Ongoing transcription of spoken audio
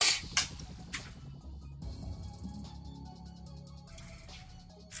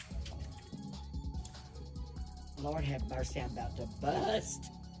Lord have mercy, I'm about to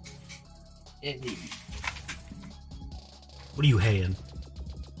bust. Indeed. What are you haying?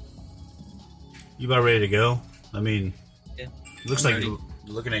 You about ready to go? I mean, Yeah. Looks I'm like ready. you're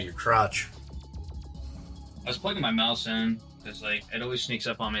looking at your crotch. I was plugging my mouse in because like it always sneaks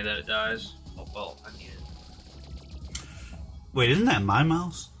up on me that it dies. Oh well, I need it. Wait, isn't that my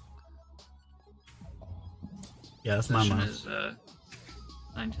mouse? Yeah, that's my Session mouse. is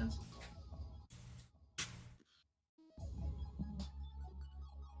 9/10.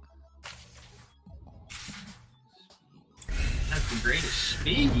 That's the greatest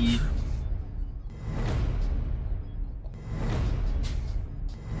speed.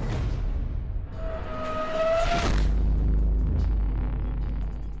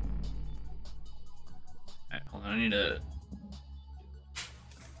 Alright, hold on, I need to.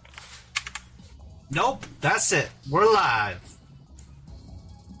 Nope, that's it. We're live.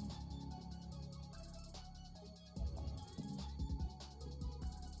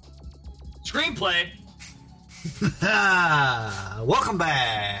 Screenplay! Welcome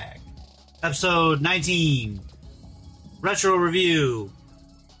back. Episode 19. Retro review.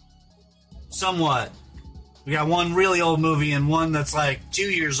 Somewhat. We got one really old movie and one that's like 2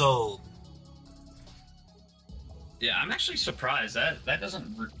 years old. Yeah, I'm actually surprised. That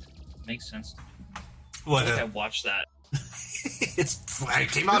doesn't make sense to me. What? I think I watched that.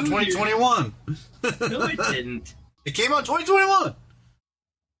 It came out in 2021. No, it didn't. It came out in 2021.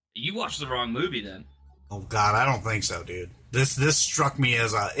 You watched the wrong movie then. Oh God, I don't think so, dude. This struck me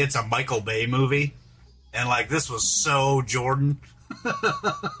as it's a Michael Bay movie, and like this was so Jordan.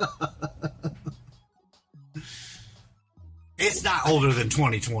 It's not older than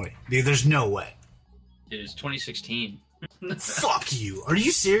 2020, dude. There's no way. It is 2016. Fuck you. Are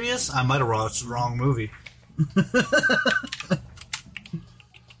you serious? I might have watched the wrong movie.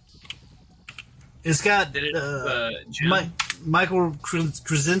 It's got Did it? Jim? Michael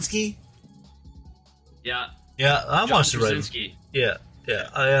Krasinski. Yeah. Yeah, I John watched the right. Krasinski. Yeah.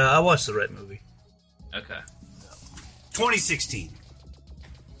 I watched the right movie. Okay. 2016.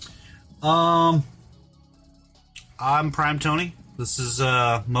 I'm Prime Tony. This is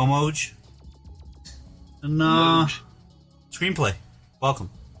Momoj. And Moj. Screenplay. Welcome.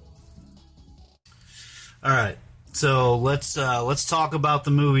 All right. So let's talk about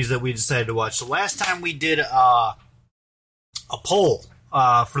the movies that we decided to watch. So last time we did a poll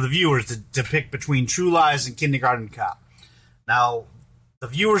for the viewers to pick between True Lies and Kindergarten Cop. Now, the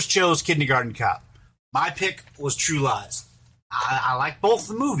viewers chose Kindergarten Cop. My pick was True Lies. I like both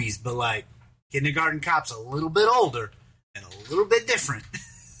the movies, but like Kindergarten Cop's a little bit older and a little bit different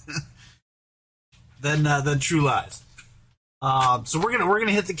than True Lies. So we're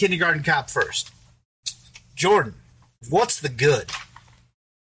gonna hit the Kindergarten Cop first. Jordan, what's the good?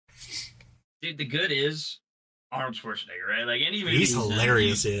 Dude, the good is Arnold Schwarzenegger, right? Like any movie He's done,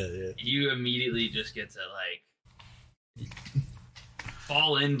 hilarious. Yeah. You immediately just get to like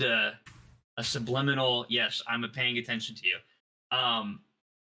fall into a subliminal. Yes, I'm paying attention to you.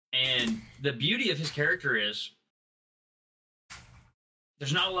 And the beauty of his character is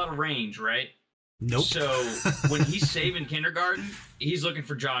there's not a lot of range, right? Nope. So when he's saving kindergarten, he's looking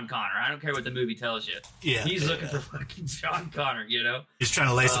for John Connor. I don't care what the movie tells you. Yeah. He's looking for fucking John Connor, you know? He's trying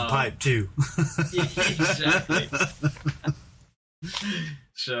to lay some pipe too. Exactly.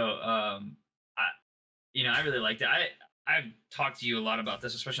 So, I really liked it. I've talked to you a lot about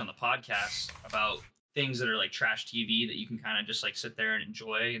this, especially on the podcast, about things that are like trash TV that you can kind of just like sit there and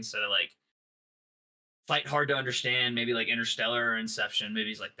enjoy instead of like fight hard to understand, maybe like Interstellar or Inception,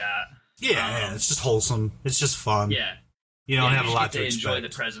 movies like that. Yeah, it's just wholesome. It's just fun. Yeah. You don't have a just lot get to enjoy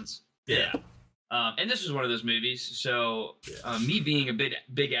expect. the presence. Yeah. And this was one of those movies. So me being a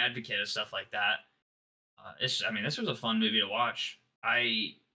big advocate of stuff like that, this was a fun movie to watch.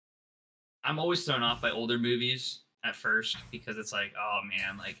 I'm always thrown off by older movies at first because it's like, oh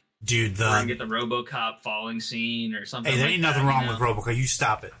man, like Dude, we're gonna get the RoboCop falling scene or something. Hey, there like ain't that, nothing wrong you with know? RoboCop. You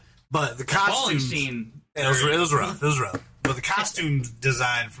stop it. But the falling costumes, scene. it was rough. It was rough. But the costume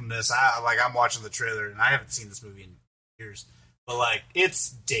design from this, I'm watching the trailer and I haven't seen this movie in years. But like, it's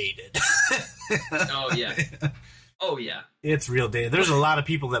dated. Oh yeah. Oh yeah. It's real dated. There's a lot of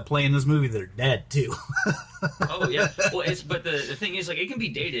people that play in this movie that are dead too. Oh yeah. Well, but the thing is, like, it can be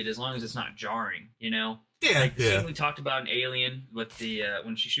dated as long as it's not jarring, you know. Yeah, Like the scene we talked about in Alien with the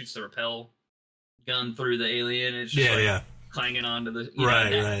when she shoots the rappel gun through the alien, it's just clanging onto the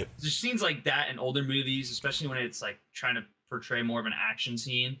right. There's scenes like that in older movies, especially when it's like trying to portray more of an action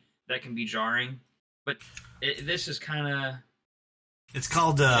scene, that can be jarring. But this is kind of it's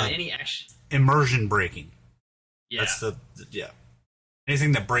called any action immersion breaking. Yeah, That's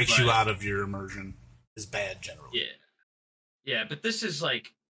anything that breaks you Right. out of your immersion is bad generally. Yeah. Yeah, but this is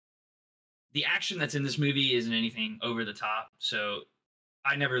like the action that's in this movie isn't anything over the top, so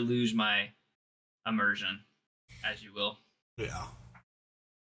I never lose my immersion, as you will. Yeah.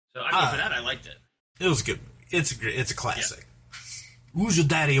 So I mean, for that, I liked it. It was a good movie. It's a classic. Yeah. Who's your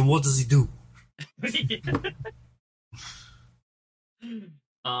daddy and what does he do?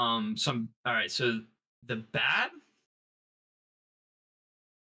 All right, so the bad,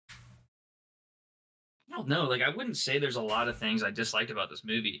 I don't know, like I wouldn't say there's a lot of things I disliked about this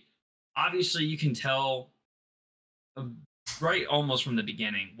movie. Obviously you can tell right almost from the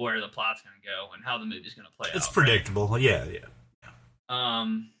beginning where the plot's going to go and how the movie's going to play out. It's predictable. Right? Yeah.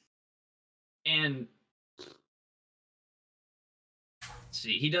 And let's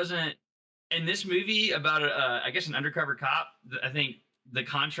see, he doesn't in this movie about I guess an undercover cop. I think the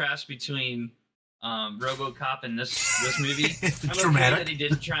contrast between RoboCop and this movie, I'm dramatic. okay that he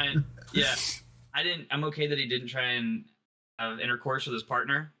didn't try and I'm okay that he didn't try and have intercourse with his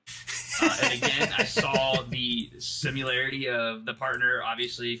partner. And again, I saw the similarity of the partner,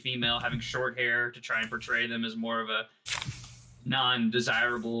 obviously female, having short hair to try and portray them as more of a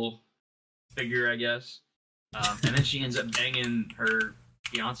non-desirable figure, I guess. And then she ends up banging her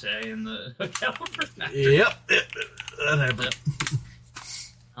fiance in the hotel room. Yep, that happened.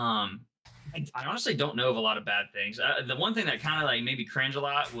 I honestly don't know of a lot of bad things. The one thing that kind of like made me cringe a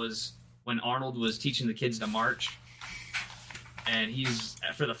lot was when Arnold was teaching the kids to march, and he's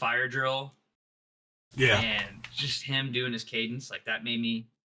for the fire drill. Yeah, and just him doing his cadence, like that made me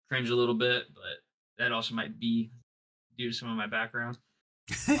cringe a little bit, but that also might be due to some of my background.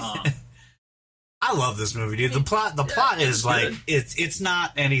 I love this movie, dude. The plot is like good. It's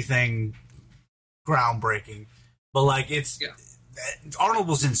not anything groundbreaking, but like Arnold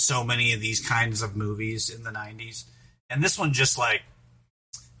was in so many of these kinds of movies in the 90s, and this one just like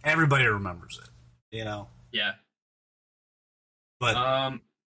everybody remembers it, you know. Yeah. But I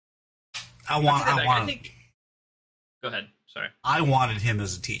think. Go ahead. Sorry. I wanted him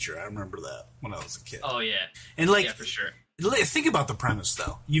as a teacher. I remember that when I was a kid. Oh yeah, and like for sure. Think about the premise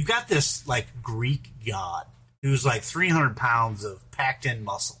though. You've got this like Greek god who's like 300 pounds of packed in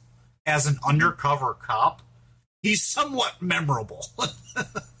muscle as an undercover cop. He's somewhat memorable.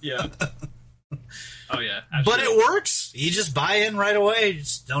 Yeah. Oh yeah. Absolutely. But it works. You just buy in right away. You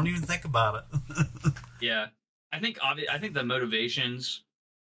just don't even think about it. Yeah. I think the motivations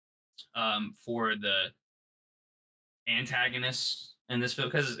for the antagonists in this film,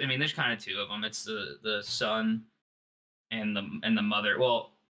 because I mean there's kind of two of them. It's the son and the mother.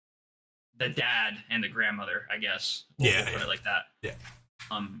 Well, the dad and the grandmother, I guess. We'll put it like that. Yeah.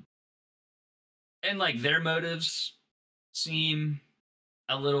 And like their motives seem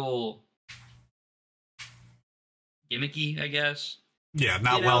a little gimmicky, I guess. Yeah,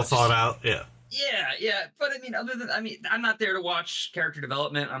 not well thought out. Yeah. Yeah. But I'm not there to watch character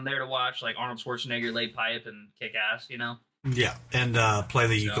development. I'm there to watch like Arnold Schwarzenegger lay pipe and kick ass, you know? Yeah, and play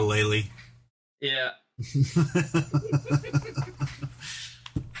the ukulele. Yeah.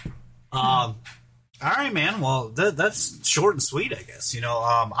 All right, man. Well, that's short and sweet, I guess. You know,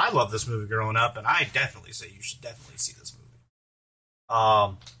 I love this movie growing up, and I definitely say you should definitely see this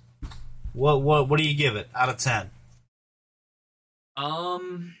movie. What do you give it out of 10?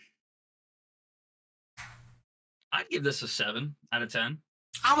 I'd give this a 7 out of 10.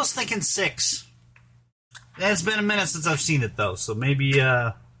 I was thinking 6. It's been a minute since I've seen it though, so maybe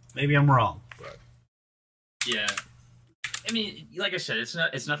I'm wrong. But. Yeah. I mean, like I said,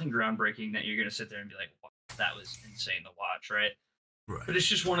 it's nothing groundbreaking that you're going to sit there and be like, wow, that was insane to watch, right? Right. But it's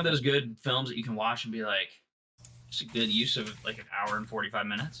just one of those good films that you can watch and be like, it's a good use of like an hour and 45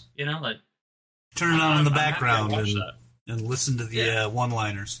 minutes, you know? Like turn it on in the background and listen to the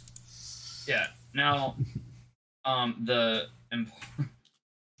one-liners. Yeah. Now, the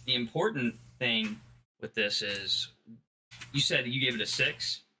important thing with this is, you said you gave it a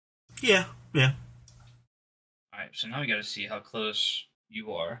 6? Yeah. All right, so now we got to see how close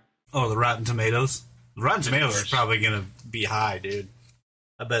you are. Oh, the Rotten Tomatoes? The Rotten Tomatoes is probably going to be high, dude.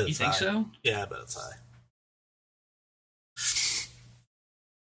 I bet it's high. You think so? Yeah, I bet it's high.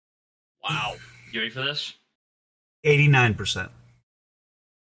 Wow. You ready for this? 89%.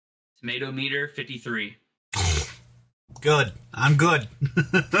 Tomato meter, 53. Good. I'm good.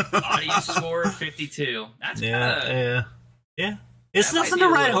 Audience score, 52. That's yeah. It's nothing to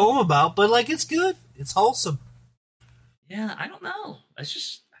write home about, but like it's good. It's wholesome. Yeah, I don't know. I feel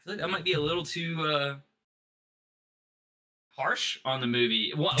like that might be a little too harsh on the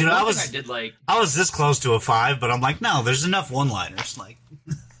movie. Dude, I was this close to a 5, but I'm like, no, there's enough one-liners. Like,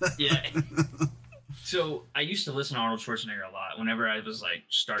 yeah. So I used to listen to Arnold Schwarzenegger a lot whenever I was like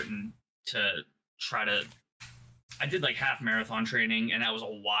starting to try to. I did like half marathon training, and that was a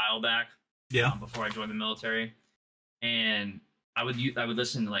while back. Yeah. Before I joined the military, and I would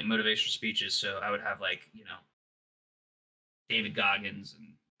listen to like motivational speeches. So I would have like David Goggins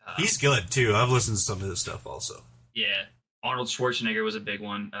and he's good too. I've listened to some of his stuff also. Yeah, Arnold Schwarzenegger was a big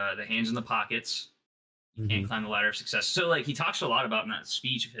one. The hands in the pockets, you can't climb the ladder of success. So like he talks a lot about in that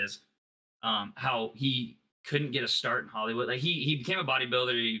speech of his, how he couldn't get a start in Hollywood. Like he became a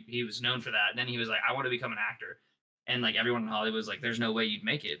bodybuilder. He was known for that. And then he was like, I want to become an actor. And like everyone in Hollywood was like, there's no way you'd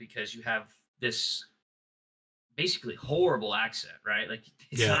make it because you have this basically horrible accent, right? Like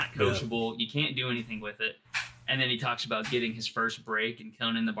it's not coachable. You can't do anything with it. And then he talks about getting his first break in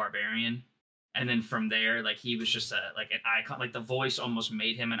Conan the Barbarian. And then from there, like he was just like an icon. Like the voice almost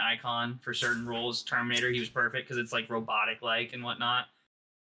made him an icon for certain roles. Terminator, he was perfect because it's like robotic like and whatnot.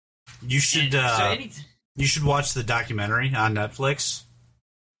 You should you should watch the documentary on Netflix.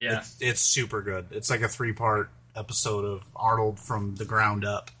 Yeah. It's super good. It's like a 3-part episode of Arnold from the ground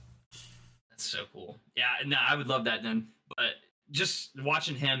up. That's so cool. Yeah, no, I would love that then. But just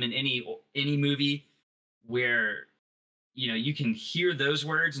watching him in any movie where you can hear those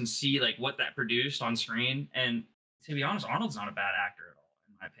words and see like what that produced on screen. And to be honest, Arnold's not a bad actor at all,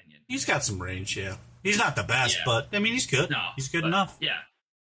 in my opinion. He's got some range, yeah. He's not the best, but I mean he's good. No, he's good enough. Yeah.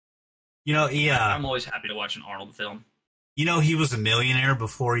 I'm always happy to watch an Arnold film. He was a millionaire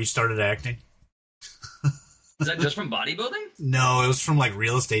before he started acting. Is that just from bodybuilding? No, it was from like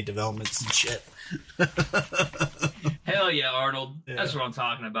real estate developments and shit. Hell yeah, Arnold. Yeah. That's what I'm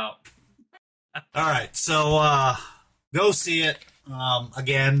talking about. All right, so go see it.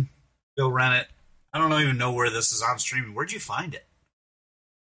 Again, go rent it. I don't even know where this is on streaming. Where'd you find it?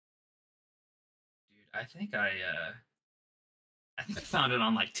 Dude, I think I found it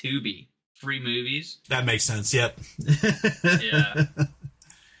on like Tubi. Free movies. That makes sense. Yep. Yeah.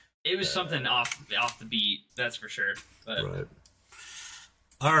 It was something off the beat, that's for sure. But right.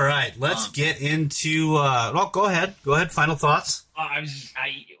 All right, let's get into. Go ahead. Go ahead. Final thoughts.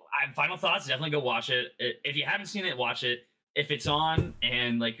 Final thoughts. Definitely go watch it. If you haven't seen it, watch it. If it's on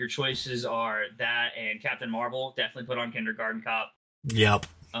and like your choices are that and Captain Marvel, definitely put on Kindergarten Cop. Yep.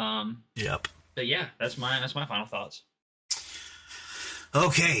 Yep. But yeah, that's my final thoughts.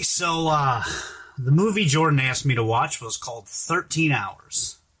 Okay, so the movie Jordan asked me to watch was called 13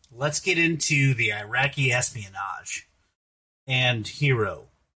 Hours. Let's get into the Iraqi espionage and hero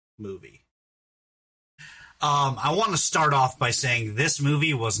movie. I want to start off by saying this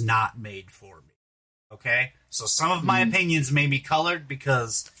movie was not made for me. Okay? So some of my opinions may be colored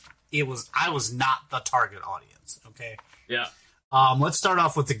because I was not the target audience. Okay? Yeah. Let's start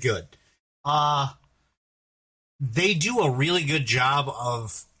off with the good. They do a really good job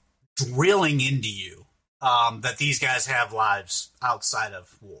of drilling into you that these guys have lives outside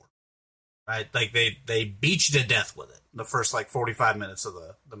of war, right? Like they beat you to death with it the first like 45 minutes of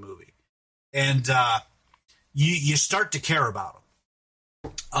the movie, and you start to care about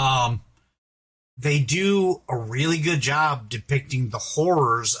them. They do a really good job depicting the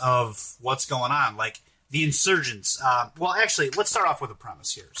horrors of what's going on, like the insurgents. Well, actually, let's start off with a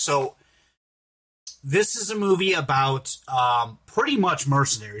premise here. So. This is a movie about pretty much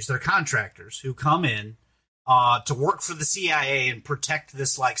mercenaries. They're contractors who come in to work for the CIA and protect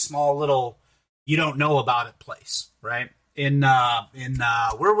this like small little you don't know about it place, right? In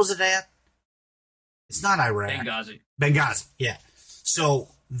where was it at? It's not Iraq. Benghazi, yeah. So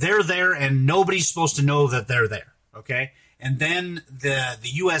they're there and nobody's supposed to know that they're there, okay? And then the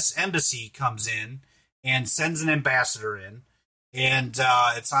U.S. Embassy comes in and sends an ambassador in. And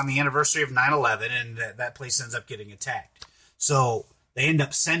it's on the anniversary of 9/11, and that place ends up getting attacked. So they end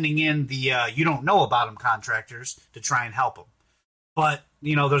up sending in the you don't know about them contractors to try and help them. But,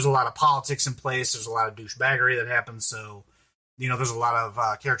 there's a lot of politics in place. There's a lot of douchebaggery that happens. So, there's a lot of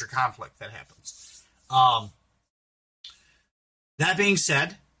character conflict that happens. That being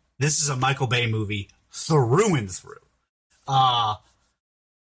said, this is a Michael Bay movie through and through.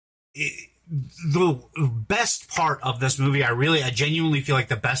 The best part of this movie, I genuinely feel like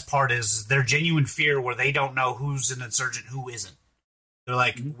the best part is their genuine fear where they don't know who's an insurgent, who isn't. They're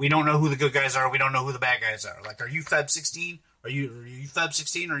like, we don't know who the good guys are, we don't know who the bad guys are. Like, are you Feb 16? Are you Feb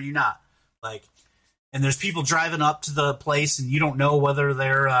 16 or are you not? Like, and there's people driving up to the place and you don't know whether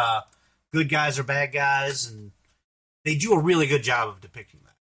they're good guys or bad guys, and they do a really good job of depicting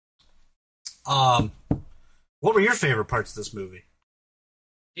that. What were your favorite parts of this movie?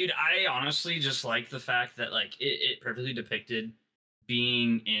 Dude, I honestly just like the fact that like it perfectly depicted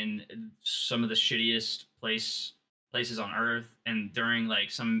being in some of the shittiest places on Earth and during like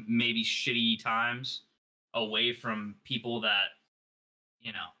some maybe shitty times away from people that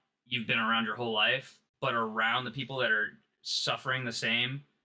you've been around your whole life, but around the people that are suffering the same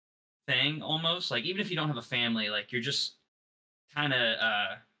thing almost. Like, even if you don't have a family, like, you're just kind of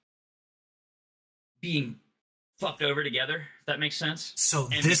being fucked over together, if that makes sense. So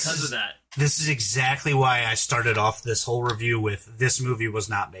and this because is, of that, this is exactly why I started off this whole review with this movie was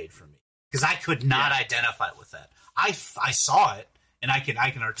not made for me. Because I could not identify with that. I saw it, and I can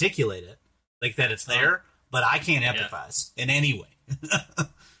articulate it, like that it's there, but I can't empathize in any way.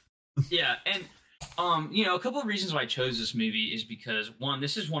 Yeah, and a couple of reasons why I chose this movie is because, one,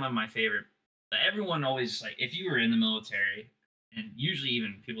 this is one of my favorite. Everyone always, like, if you were in the military, and usually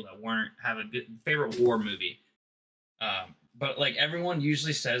even people that weren't, have a good favorite war movie. But like, everyone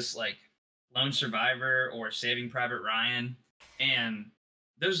usually says like Lone Survivor or Saving Private Ryan, and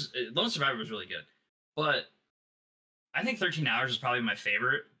those Lone Survivor was really good, but I think 13 Hours is probably my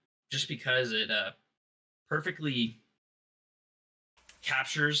favorite, just because it perfectly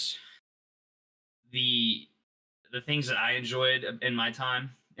captures the things that I enjoyed in my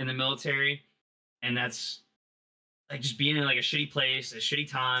time in the military, and that's like just being in like a shitty place, a shitty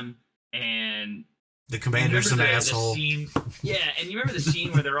time, and the commander's an asshole. Scene, yeah, and you remember the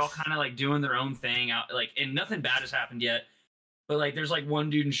scene where they're all kind of like doing their own thing out, like, and nothing bad has happened yet, but like there's like one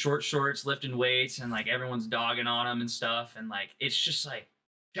dude in short shorts lifting weights, and like everyone's dogging on him and stuff, and like it's just like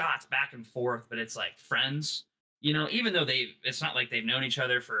shots back and forth, but it's like friends, even though it's not like they've known each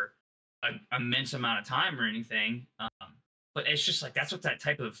other for an immense amount of time or anything, but it's just like that's what that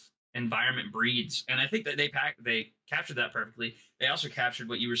type of environment breeds, and I think that they captured that perfectly. They also captured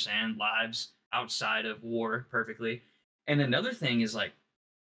what you were saying, lives outside of war, perfectly. And another thing is, like,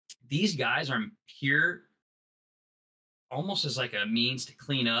 these guys are here almost as like a means to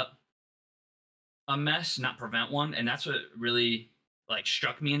clean up a mess, not prevent one. And that's what really like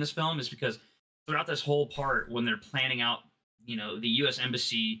struck me in this film, is because throughout this whole part, when they're planning out, the U.S.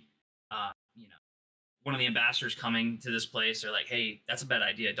 Embassy, one of the ambassadors coming to this place, they're like, "Hey, that's a bad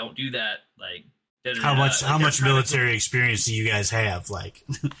idea. Don't do that." Like, how much military experience do you guys have? Like,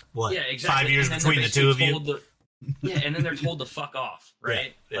 what? Yeah, exactly. 5 years between the two of you. And then they're told to fuck off,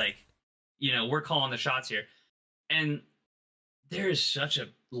 right? Yeah. Like, we're calling the shots here, and there is such a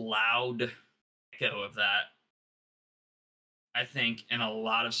loud echo of that, I think, in a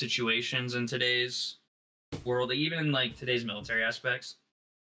lot of situations in today's world, even in like today's military aspects,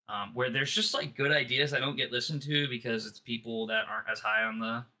 where there's just like good ideas that don't get listened to because it's people that aren't as high on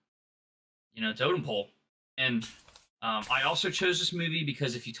the totem pole. And I also chose this movie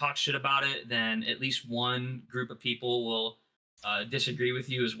because if you talk shit about it, then at least one group of people will disagree with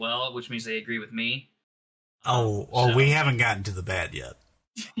you as well, which means they agree with me. So. We haven't gotten to the bad yet.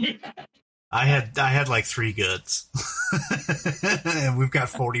 I had like 3 goods, and we've got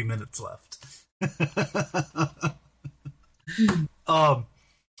 40 minutes left.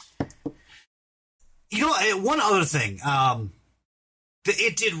 One other thing.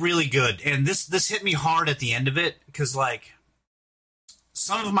 It did really good, and this hit me hard at the end of it, because like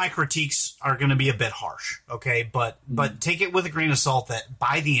some of my critiques are going to be a bit harsh, okay? But take it with a grain of salt that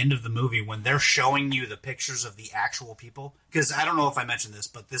by the end of the movie, when they're showing you the pictures of the actual people, because I don't know if I mentioned this,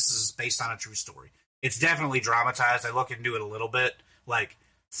 but this is based on a true story. It's definitely dramatized. I look into it a little bit. Like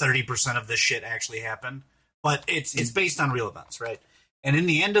 30% of this shit actually happened, but it's based on real events, right? And in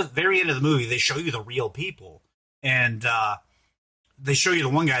the very end of the movie, they show you the real people, and they show you the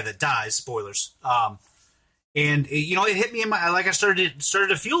one guy that dies. Spoilers. And it hit me in my, like, I started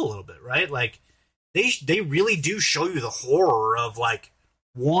to feel a little bit, right? Like they really do show you the horror of like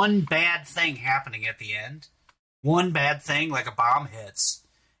one bad thing happening at the end, one bad thing, like a bomb hits,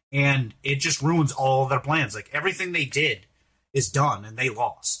 and it just ruins all of their plans. Like everything they did is done, and they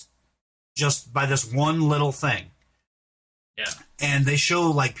lost just by this one little thing. Yeah. And they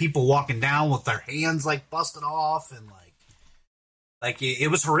show like people walking down with their hands like busted off, and like it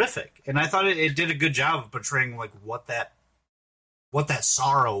was horrific. And I thought it did a good job of portraying like what that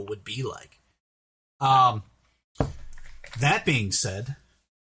sorrow would be like. That being said,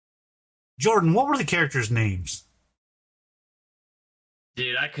 Jordan, what were the characters' names?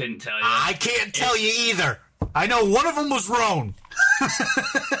 Dude, I couldn't tell you. I can't tell you either. I know one of them was Roan.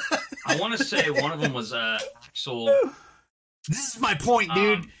 I want to say one of them was Axel. This is my point,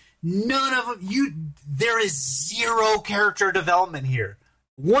 dude. None of them. There is zero character development here.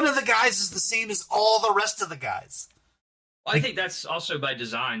 One of the guys is the same as all the rest of the guys. Well, I think that's also by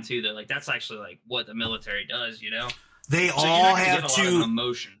design too. That like that's actually like what the military does. They so all have two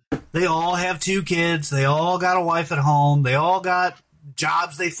emotion. They all have 2 kids. They all got a wife at home. They all got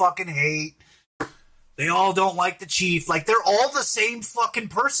jobs they fucking hate. They all don't like the chief. Like they're all the same fucking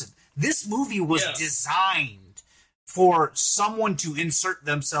person. This movie was designed for someone to insert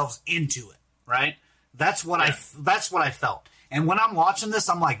themselves into it, right? That's what I felt. And when I'm watching this,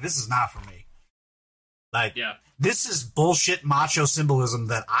 I'm like, this is not for me. Like, this is bullshit macho symbolism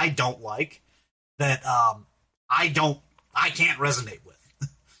that I don't like, that I can't resonate with.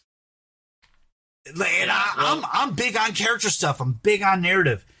 And I'm big on character stuff. I'm big on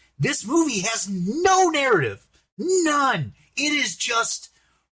narrative. This movie has no narrative. None. It is just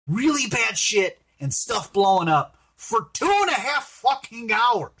really bad shit and stuff blowing up for 2.5 fucking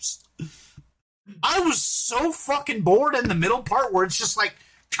hours. I was so fucking bored in the middle part where it's just like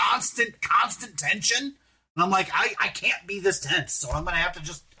constant tension. And I'm like, I can't be this tense, so I'm going to have to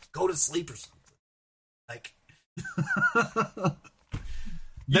just go to sleep or something. Like,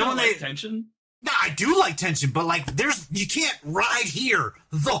 you don't like tension? No, I do like tension, but like, you can't ride here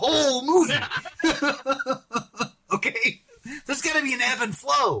the whole movie. Okay, there's got to be an ebb and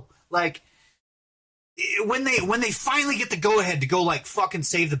flow. Like, when they finally get the go ahead to go like fucking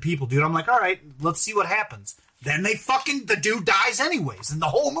save the people, dude, I'm like, all right, let's see what happens. Then the dude dies anyways, and the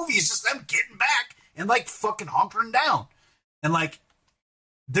whole movie is just them getting back and like fucking hunkering down, and like,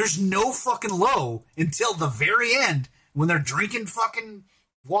 there's no fucking low until the very end when they're drinking fucking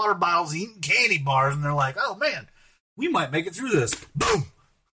water bottles, eating candy bars, and they're like, oh man, we might make it through this. Boom.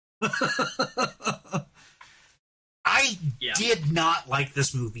 I did not like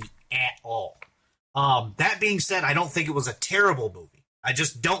this movie at all. That being said, I don't think it was a terrible movie. I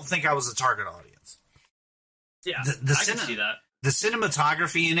just don't think I was a target audience. Yeah, I can see that. The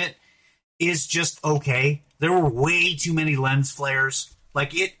cinematography in it is just okay. There were way too many lens flares.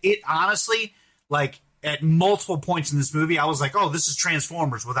 Like, it honestly, like, at multiple points in this movie, I was like, oh, this is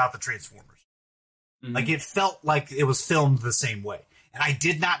Transformers without the Transformers. Mm-hmm. Like, it felt like it was filmed the same way. And I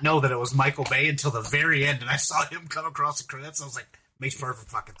did not know that it was Michael Bay until the very end, and I saw him come across the credits. I was like, makes perfect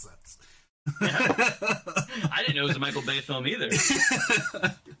fucking sense. Yeah. I didn't know it was a Michael Bay film either.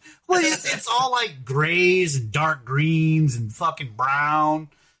 Well, it's all like grays and dark greens and fucking brown.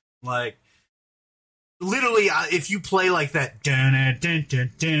 Like, literally, if you play like that,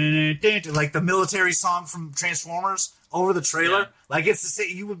 like the military song from Transformers over the trailer, like it's the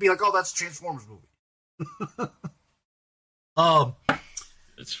same, you would be like, oh, that's a Transformers movie.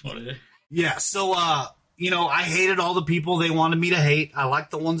 It's funny. Yeah, so I hated all the people they wanted me to hate. I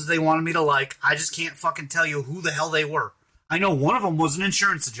liked the ones they wanted me to like. I just can't fucking tell you who the hell they were. I know one of them was an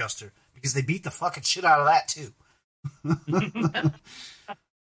insurance adjuster because they beat the fucking shit out of that too.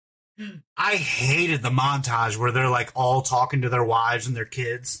 I hated the montage where they're like all talking to their wives and their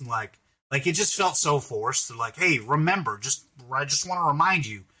kids, and like it just felt so forced. They're like, hey, remember, I just want to remind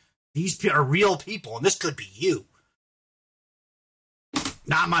you, these are real people, and this could be you.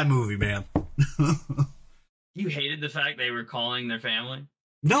 Not my movie, man. You hated the fact they were calling their family?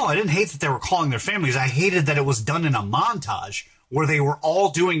 No, I didn't hate that they were calling their families. I hated that it was done in a montage where they were all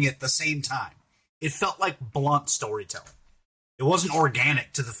doing it at the same time. It felt like blunt storytelling. It wasn't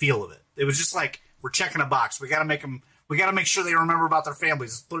organic to the feel of it. It was just like, we're checking a box. We got to make sure they remember about their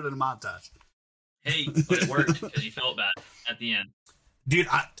families. Let's put it in a montage. Hey, but it worked because you felt bad at the end. Dude,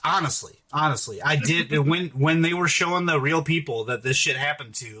 honestly, I did. when they were showing the real people that this shit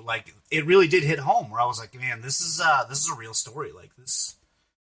happened to, like, it really did hit home. Where I was like, man, this is a real story. Like, this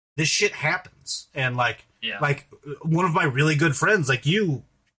shit happens, and like one of my really good friends, like you,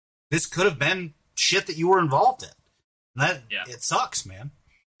 this could have been shit that you were involved in. And it sucks, man.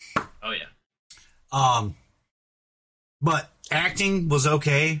 Oh yeah. But acting was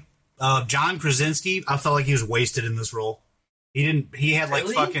okay. John Krasinski, I felt like he was wasted in this role. He had like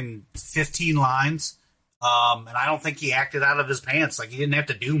fucking 15 lines. And I don't think he acted out of his pants. Like, he didn't have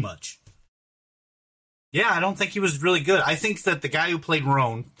to do much. Yeah, I don't think he was really good. I think that the guy who played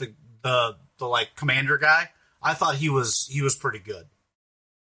Roan, the like commander guy, I thought he was pretty good.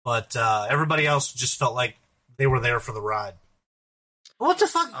 But everybody else just felt like they were there for the ride. What the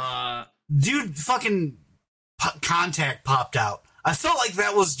fuck? Dude, fucking contact popped out. I felt like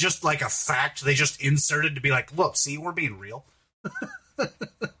that was just like a fact they just inserted to be like, look, see, we're being real.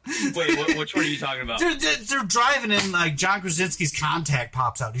 Wait, which one are you talking about? They're driving in, like, John Krasinski's contact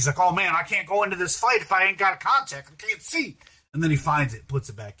pops out. He's like, oh man, I can't go into this fight if I ain't got a contact. I can't see. And then he finds it, puts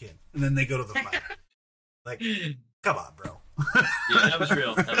it back in. And then they go to the fight. Like, come on, bro. Yeah, that was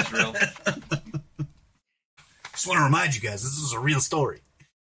real. Just want to remind you guys, this is a real story.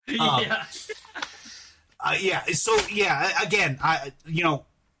 Yeah. So, again, I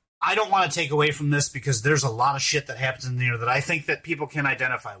don't want to take away from this because there's a lot of shit that happens in there that I think that people can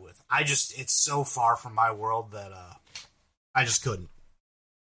identify with. It's so far from my world that I just couldn't.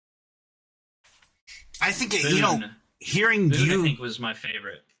 I think, hearing Boone, you... I think was my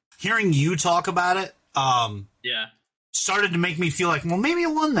favorite. Hearing you talk about it, Yeah. started to make me feel like, well, maybe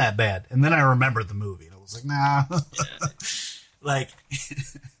it wasn't that bad. And then I remembered the movie, and I was like, nah. Yeah. Like,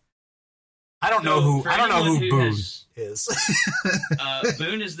 I don't know who Boone is.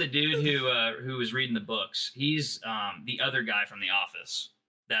 Boone is the dude who was reading the books. He's the other guy from The Office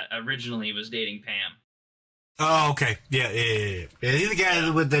that originally was dating Pam. Oh, okay. Yeah. He's the guy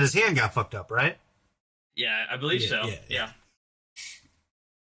that his hand got fucked up, right? Yeah, I believe so. Yeah.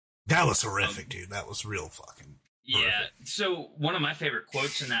 That was horrific, dude. That was real fucking Yeah. horrific. So one of my favorite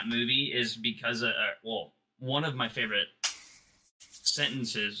quotes in that movie is because, one of my favorite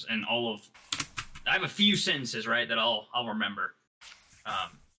sentences and I have a few sentences, right, that I'll remember.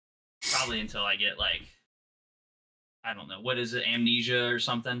 Probably until I get I don't know, what is it, amnesia or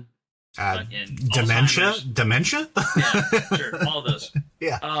something? Dementia? Dementia? Yeah, sure, all those.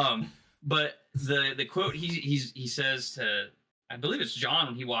 Yeah. But the quote he says to, I believe it's John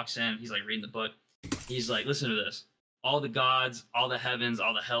when he walks in, he's like reading the book. He's like, listen to this. All the gods, all the heavens,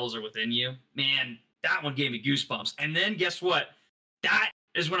 all the hells are within you. Man, that one gave me goosebumps. And then guess what? That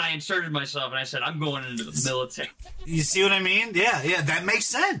is when I inserted myself and I said, I'm going into the military. You see what I mean? Yeah. That makes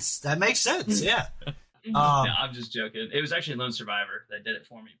sense. Yeah. No, I'm just joking. It was actually Lone Survivor that did it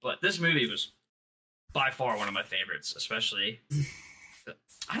for me. But this movie was by far one of my favorites, especially.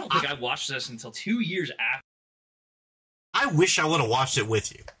 I don't think I watched this until 2 years after. I wish I would have watched it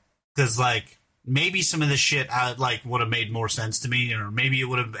with you. Because, maybe some of the shit would have made more sense to me, or maybe it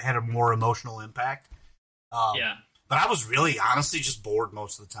would have had a more emotional impact. Yeah. But I was really, honestly, just bored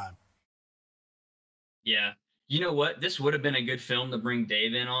most of the time. Yeah. You know what? This would have been a good film to bring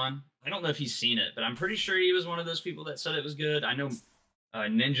Dave in on. I don't know if he's seen it, but I'm pretty sure he was one of those people that said it was good. I know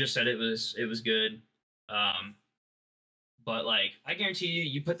Ninja said it was good. But I guarantee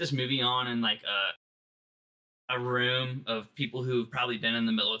you put this movie on in a room of people who've probably been in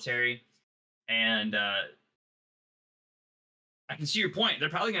the military, and I can see your point. They're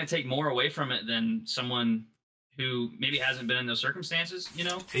probably going to take more away from it than someone who maybe hasn't been in those circumstances, you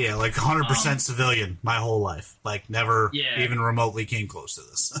know? Yeah, 100% civilian my whole life. Never even remotely came close to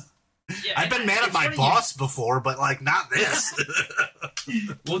this. Yeah, I've been mad at my boss before, but not this.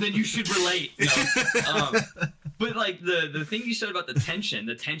 Well, then you should relate. No. But the thing you said about the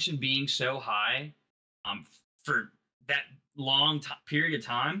tension being so high, for that long period of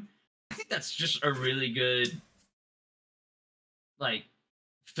time, I think that's just a really good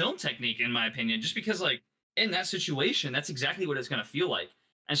film technique, in my opinion. Just because in that situation, that's exactly what it's going to feel like.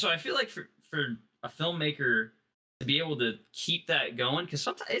 And so I feel like for a filmmaker to be able to keep that going, because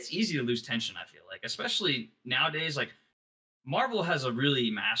sometimes it's easy to lose tension, I feel like, especially nowadays. Marvel has a really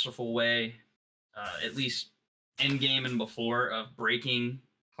masterful way, at least Endgame and before, of breaking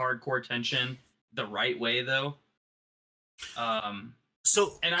hardcore tension the right way, though.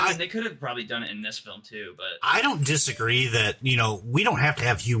 They could have probably done it in this film too, but I don't disagree that we don't have to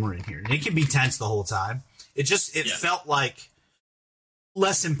have humor in here. It can be tense the whole time. It felt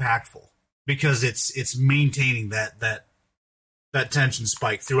less impactful because it's maintaining that tension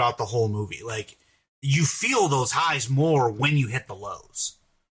spike throughout the whole movie. You feel those highs more when you hit the lows.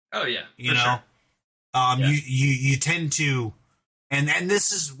 Oh yeah, you know. Sure. You tend to, and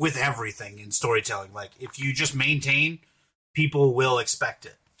this is with everything in storytelling. If you just maintain, people will expect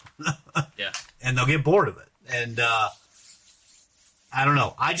it. Yeah, and they'll get bored of it. And I don't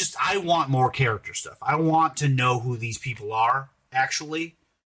know. I want more character stuff. I want to know who these people are, actually,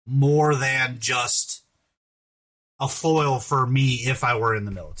 more than just a foil for me if I were in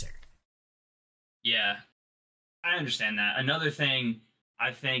the military. Yeah, I understand that. Another thing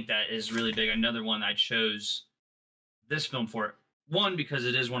I think that is really big, another one I chose this film for, one, because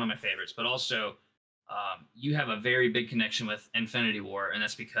it is one of my favorites, but also you have a very big connection with Infinity War, and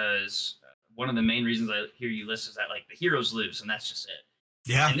that's because one of the main reasons I hear you list is that the heroes lose, and that's just it.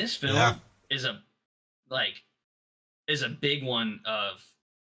 Yeah. And this film is a big one of,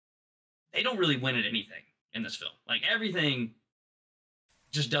 they don't really win at anything in this film. Everything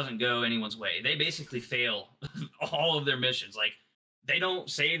just doesn't go anyone's way. They basically fail all of their missions. They don't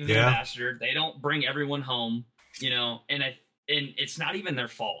save the ambassador. They don't bring everyone home, and it's not even their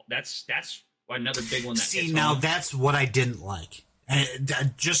fault. That's another big one. That's what I didn't like.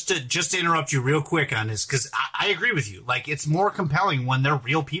 Just to interrupt you real quick on this, because I agree with you. It's more compelling when they're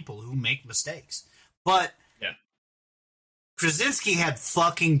real people who make mistakes. But Krasinski had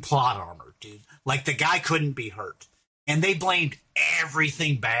fucking plot armor, dude. The guy couldn't be hurt. And they blamed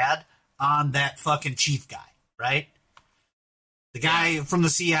everything bad on that fucking chief guy, right? The guy from the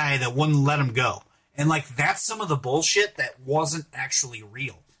CIA that wouldn't let him go. And that's some of the bullshit that wasn't actually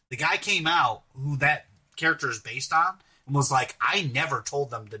real. The guy came out, who that character is based on, and was I never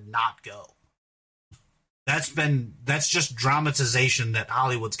told them to not go. That's just dramatization that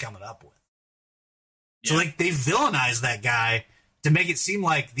Hollywood's coming up with. So like they villainized that guy to make it seem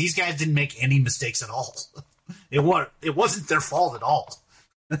like these guys didn't make any mistakes at all. It wasn't their fault at all.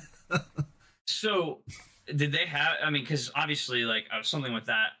 So did they have? I mean, because obviously, like something with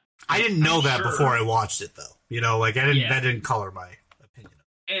that. I didn't know that before I watched it, though. You know, like that didn't color my opinion.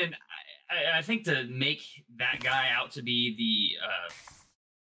 And I think to make that guy out to be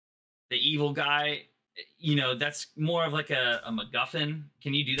the evil guy, you know, that's more of like a MacGuffin.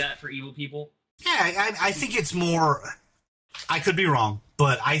 Can you do that for evil people? Yeah, I think it's more. I could be wrong,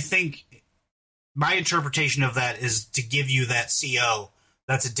 but I think my interpretation of that is to give you that CO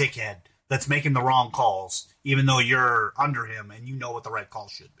that's a dickhead that's making the wrong calls, even though you're under him and you know what the right call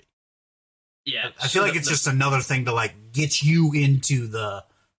should be. Yeah, I feel like it's just another thing to like get you into the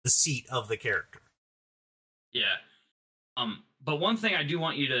seat of the character. Yeah. But one thing I do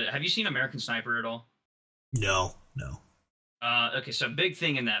want you to have you seen American Sniper at all? No. Okay, so a big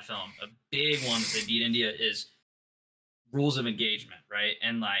thing in that film, a big one that they beat India is rules of engagement, right?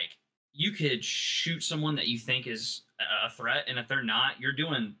 And like you could shoot someone that you think is a threat, and if they're not, you're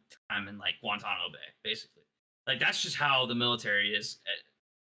doing time in like Guantanamo Bay, basically. Like that's just how the military is.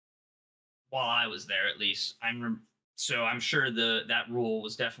 While I was there, at least, so I'm sure that rule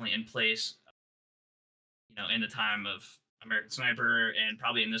was definitely in place, you know, in the time of American Sniper and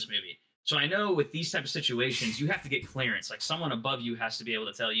probably in this movie. So I know with these type of situations, you have to get clearance. Like someone above you has to be able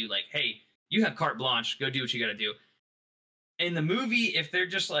to tell you, like, hey, you have carte blanche. Go do what you got to do. In the movie, if they're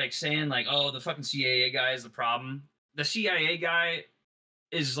just like saying like, oh, the fucking CIA guy is the problem, the CIA guy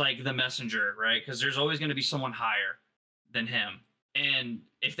is like the messenger, right? Because there's always going to be someone higher than him. And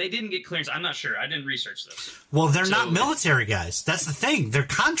if they didn't get clearance, I'm not sure. I didn't research this. Well, they're not military guys. That's the thing. They're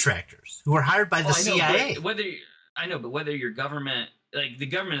contractors who are hired by the CIA. But whether your government, like the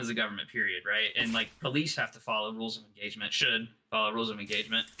government is a government, period, right? And like police have to follow rules of engagement. Should follow rules of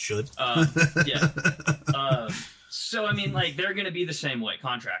engagement. Should. Yeah. So I mean, like they're going to be the same way,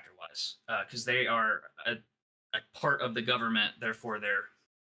 contractor wise, because they are a part of the government. Therefore, they're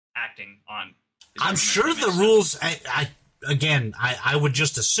acting on. I'm sure the rules. I would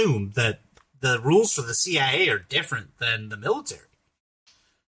just assume that the rules for the CIA are different than the military.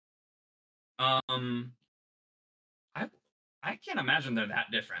 I can't imagine they're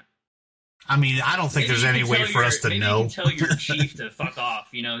that different. I mean, I don't think there's any way for us to know. You can tell your chief to fuck off.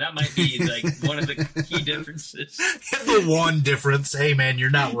 You know, that might be like one of the key differences. The one difference. Hey, man, you're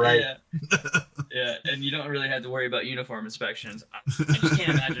not right. Yeah, and you don't really have to worry about uniform inspections. I just can't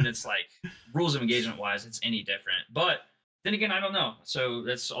imagine it's like rules of engagement wise, it's any different. But then again, I don't know. So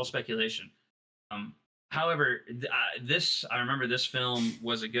that's all speculation. However, I remember this film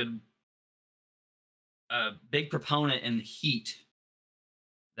was a big proponent in the heat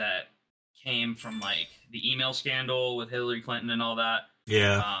that came from like the email scandal with Hillary Clinton and all that.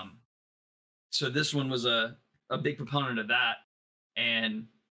 Yeah. So this one was a big proponent of that. And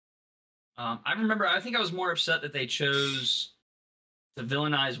I remember, I think I was more upset that they chose to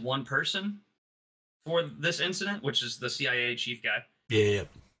villainize one person for this incident, which is the CIA chief guy. Yeah.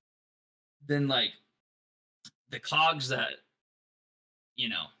 Then like the cogs that, you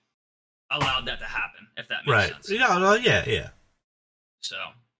know, allowed that to happen, if that makes sense. Yeah. So.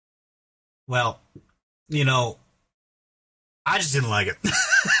 Well, you know, I just didn't like it.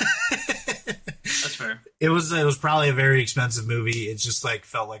 That's fair. It was probably a very expensive movie. It just like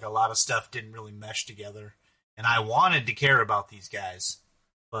felt like a lot of stuff didn't really mesh together. And I wanted to care about these guys,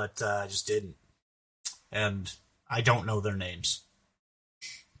 but I just didn't. And I don't know their names.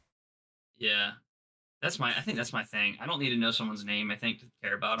 Yeah. I think that's my thing. I don't need to know someone's name, I think, to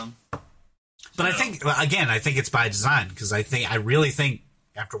care about them. But I think it's by design, because I really think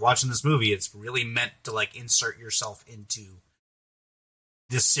after watching this movie, it's really meant to like insert yourself into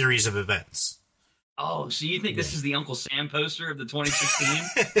this series of events. Oh, so you think this is the Uncle Sam poster of the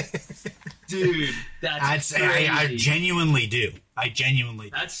 2016? Dude, that's crazy. I genuinely do.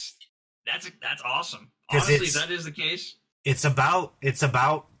 That's awesome. Honestly, that is the case. It's about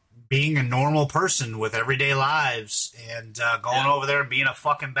being a normal person with everyday lives and going over there and being a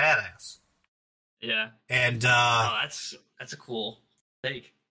fucking badass. Yeah. And that's a cool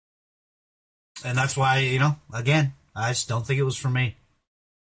take. And that's why, you know, again, I just don't think it was for me.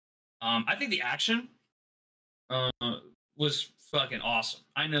 I think the action was fucking awesome.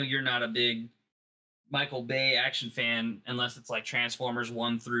 I know you're not a big Michael Bay action fan unless it's like Transformers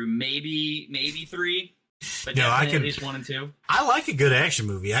 1 through maybe 3. But definitely at least 1 and 2. I like a good action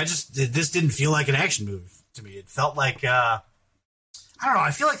movie. This didn't feel like an action movie to me. It felt like I don't know.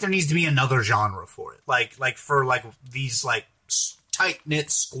 I feel like there needs to be another genre for it. Like for like these like tight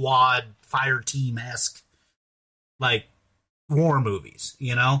knit squad fire team esque like war movies,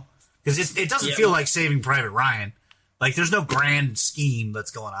 you know? Because it doesn't feel like Saving Private Ryan. Like, there's no grand scheme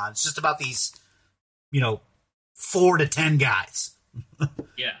that's going on. It's just about these, 4 to 10 guys.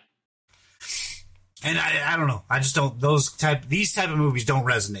 Yeah. And I don't know. I just don't. These type of movies don't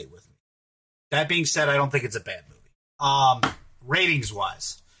resonate with me. That being said, I don't think it's a bad movie. Ratings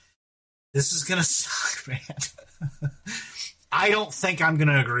wise, this is gonna suck, man. I don't think I'm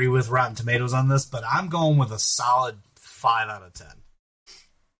gonna agree with Rotten Tomatoes on this, but I'm going with a solid 5 out of 10.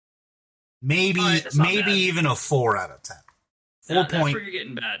 Maybe even a 4 out of 10. That's where you're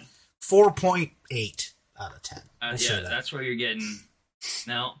getting bad. 4.8 out of 10. That's where you're getting.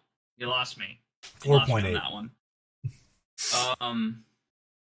 No, you lost me. 4.8 that one.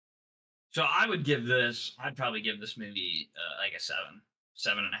 So I'd probably give this movie like a 7.5.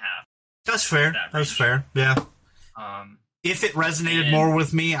 That's fair. That's fair. Yeah. If it resonated more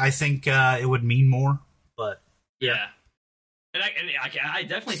with me, I think it would mean more. But yeah, and I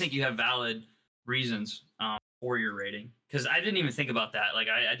definitely think you have valid reasons for your rating, because I didn't even think about that. Like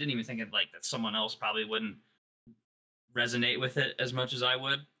I didn't even think of like that someone else probably wouldn't resonate with it as much as I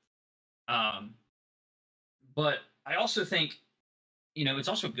would. But I also think, it's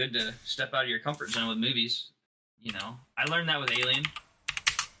also good to step out of your comfort zone with movies. I learned that with Alien.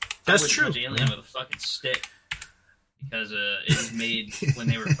 That's true. Alien with a fucking stick, because it was made when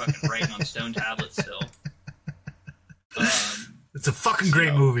they were fucking writing on stone tablets still. It's a fucking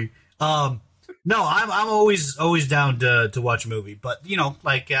great movie. No, I'm always down to watch a movie, but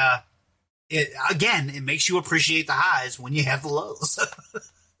it makes you appreciate the highs when you have the lows.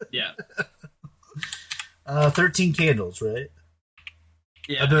 Yeah. 13 Candles, right?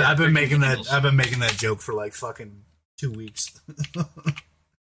 Yeah, I've been making that joke for like fucking 2 weeks.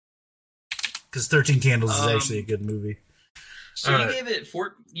 Because 13 Candles is actually a good movie. So you gave it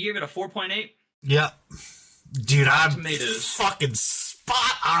a 4.8? Yeah. Dude, Rotten I'm Tomatoes. fucking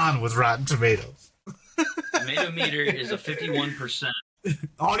spot on with Rotten Tomatoes. Tomato meter is a 51%.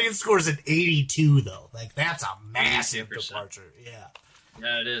 Audience score is an 82, though. Like, that's a massive 82%. departure. Yeah.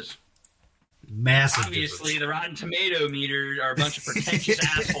 Yeah, it is. Massive Obviously, difference. the Rotten Tomato meter are a bunch of pretentious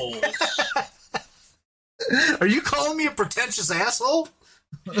assholes. Are you calling me a pretentious asshole?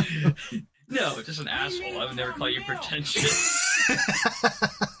 No, just an asshole. I would never call you pretentious.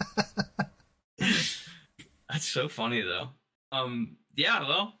 That's so funny, though. Yeah,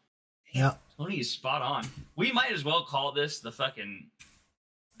 well. Yeah. Tony is spot on. We might as well call this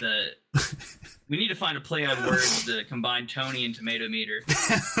we need to find a play on words to combine Tony and tomato meter.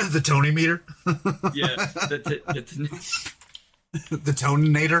 The Tony meter? Yeah. The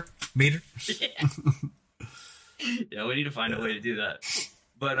Toninator meter? Yeah, we need to find a way to do that.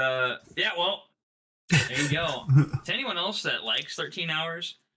 But, yeah, well, there you go. To anyone else that likes 13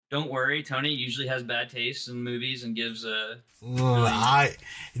 Hours, don't worry. Tony usually has bad taste in movies and gives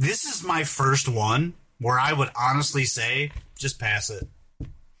this is my first one where I would honestly say, just pass it.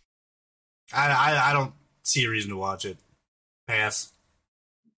 I don't see a reason to watch it. Pass.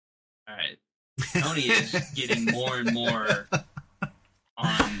 All right. Tony is getting more and more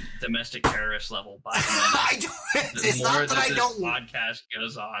on domestic terrorist level by the minute. It's not that I don't. This podcast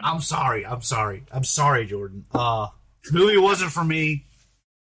goes on. I'm sorry, Jordan. This movie wasn't for me.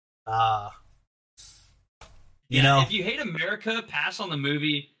 If you hate America, pass on the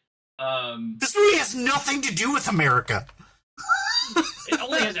movie. This movie has nothing to do with America. It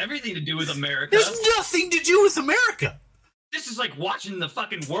only has everything to do with America. There's nothing to do with America. This is like watching the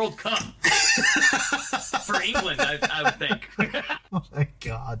fucking World Cup for England, I would think. Oh my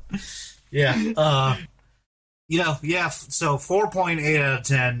god. Yeah. So 4.8 out of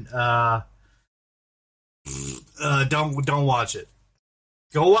 10. Don't watch it.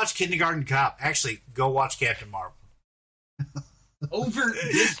 Go watch Kindergarten Cop. Actually, go watch Captain Marvel. Over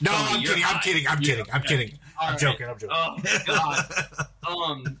this. No, Tony, I'm kidding. I'm joking. Oh my god.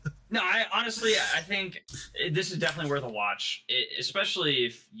 No, I honestly think this is definitely worth a watch, especially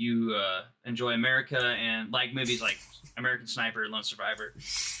if you enjoy America and like movies like American Sniper, Lone Survivor,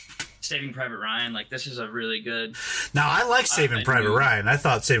 Saving Private Ryan. Like, this is a really good. Now, I like Saving Private Ryan. I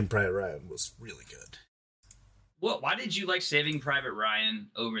thought Saving Private Ryan was really good. Why did you like Saving Private Ryan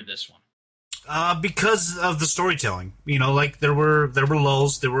over this one? Because of the storytelling. Like there were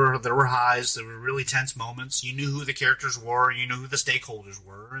lows, there were highs, there were really tense moments. You knew who the characters were, you knew who the stakeholders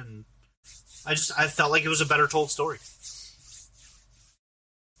were, and I felt like it was a better told story.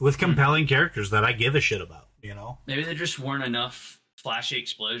 With compelling characters that I give a shit about, Maybe there just weren't enough flashy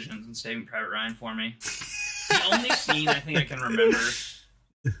explosions in Saving Private Ryan for me. The only scene I think I can remember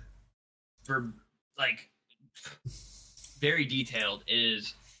for like very detailed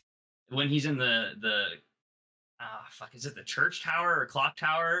is when he's in the fuck, is it the church tower or clock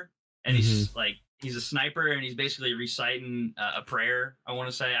tower? And he's like, he's a sniper and he's basically reciting a prayer. I want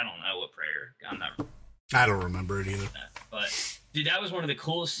to say, I don't know what prayer. I don't remember it either. But dude, that was one of the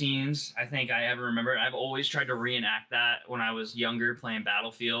coolest scenes I think I ever remember. I've always tried to reenact that when I was younger, playing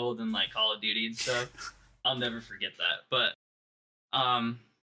Battlefield and like Call of Duty and stuff. I'll never forget that. But I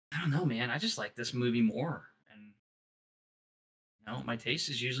don't know, man. I just like this movie more, and you know, my taste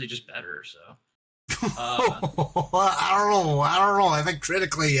is usually just better. So I don't know. I think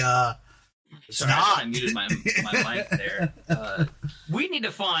critically, it's sorry, not. I muted my mic there. I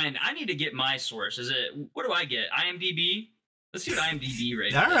need to get my source. What do I get? IMDb? Let's see what IMDb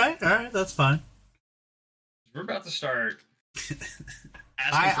rates. All right, that's fine. We're about to start.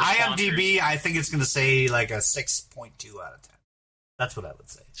 IMDb, I think it's going to say like a 6.2 out of 10. That's what I would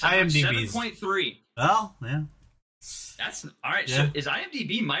say. IMDb 7.3. Well, yeah. That's all right. Yeah. So is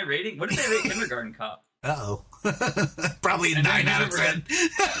IMDb my rating? What did they rate Kindergarten Cop? Uh-oh. Probably a 9 out of 10.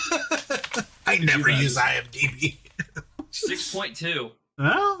 I never use IMDb. 6.2.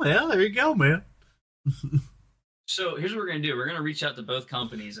 Well, yeah, there you go, man. So here's what we're going to do. We're going to reach out to both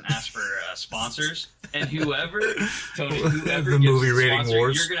companies and ask for sponsors. And whoever the movie gets rating sponsor,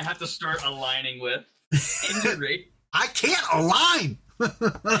 wars, you're going to have to start aligning with in your rate. I can't align.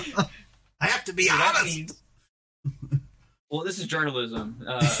 I have to be honest. Well, this is journalism.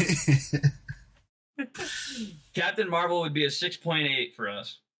 Captain Marvel would be a 6.8 for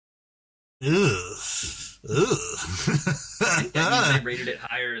us. Ugh. I think that means they rated it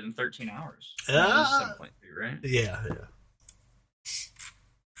higher than 13 hours. 7.3, right? Yeah.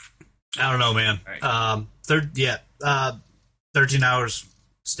 I don't know, man. Right. 13 hours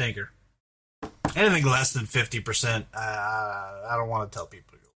stinker. Anything less than 50%, I don't want to tell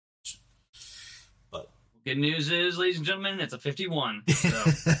people to go watch. But good news is, ladies and gentlemen, it's a 51. So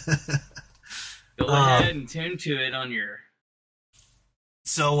go ahead and tune to it on your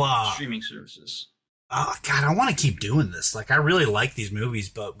streaming services. Oh God, I want to keep doing this. Like, I really like these movies,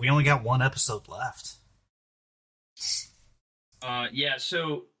 but we only got one episode left. Yeah.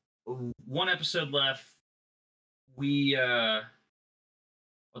 So one episode left. Well,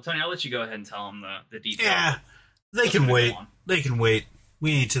 Tony, I'll let you go ahead and tell them the details. Yeah, they can wait. They can wait.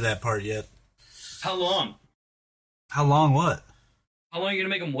 We ain't to that part yet. How long? How long? What? How long are you gonna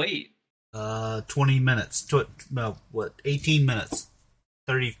make them wait? 20 minutes. 18 minutes.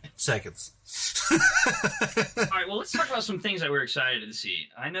 30 seconds. All right, well, let's talk about some things that we're excited to see.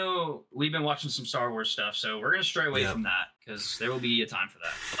 I know we've been watching some Star Wars stuff, so we're going to stray away from that because there will be a time for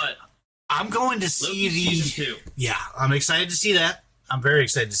that. But I'm going to see Season 2. Yeah, I'm excited to see that. I'm very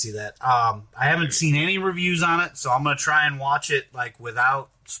excited to see that. I haven't seen any reviews on it, so I'm going to try and watch it like without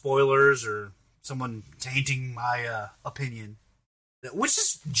spoilers or someone tainting my opinion, which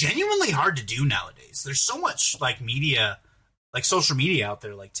is genuinely hard to do nowadays. There's so much like media, like social media out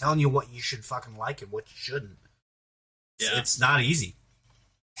there, like telling you what you should fucking like and what you shouldn't. Yeah. It's not easy.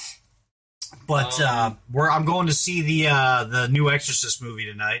 But I'm going to see the new Exorcist movie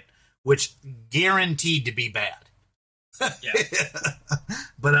tonight, which guaranteed to be bad. Yeah.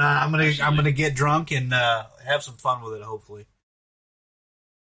 But I'm gonna get drunk and have some fun with it. Hopefully.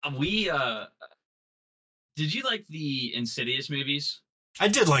 Did you like the Insidious movies? I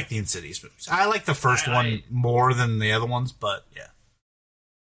did like the Insidious movies. I like the first one more than the other ones, but yeah.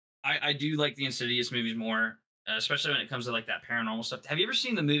 I do like the Insidious movies more, especially when it comes to like that paranormal stuff. Have you ever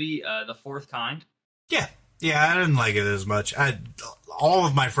seen the movie The Fourth Kind? Yeah, I didn't like it as much. All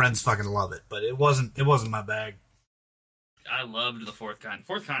of my friends fucking love it, but it wasn't my bag. I loved The Fourth Kind. The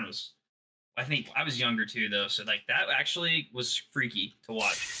Fourth Kind was, I think I was younger too though, so like that actually was freaky to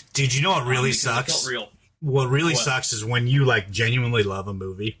watch. Dude, you know what really sucks? It felt real. What really sucks is when you like genuinely love a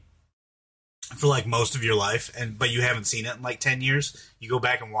movie for like most of your life, but you haven't seen it in like 10 years. You go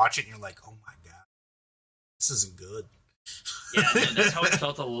back and watch it, and you're like, "Oh my god, this isn't good." Yeah, that's how I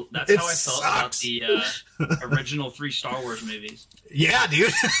felt. That's how I felt about the original 3 Star Wars movies. Yeah,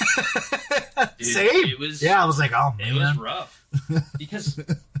 dude. Same. It was. Yeah, I was like, "Oh man, it was rough." Because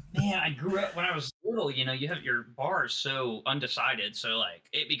man, I grew up when I was little. You know, you have your bar so undecided, so like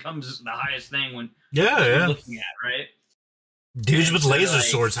it becomes the highest thing when you're looking at, right? Dudes with laser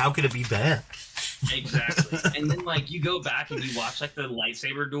swords. How could it be bad? Exactly. And then like you go back and you watch like the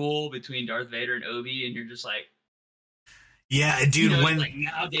lightsaber duel between Darth Vader and Obi, and you're just like, yeah, dude. When like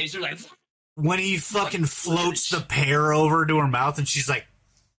nowadays they're like, when he fucking floats the pear over to her mouth, and she's like,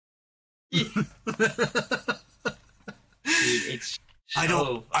 dude, it's. I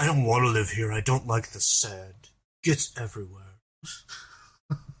don't want to live here. I don't like the sand. Gets everywhere.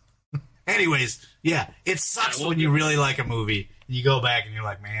 Anyways, yeah, it sucks when you really like a movie and you go back and you're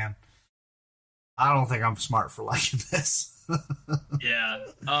like, man, I don't think I'm smart for liking this. Yeah.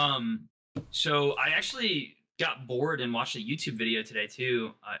 So I actually got bored and watched a YouTube video today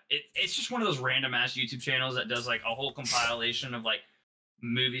too. It's just one of those random ass YouTube channels that does like a whole compilation of like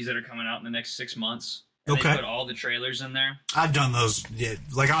movies that are coming out in the next 6 months. And Okay. They put all the trailers in there. I've done those. Yeah,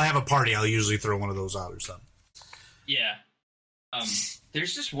 like I'll have a party. I'll usually throw one of those out or something. Yeah.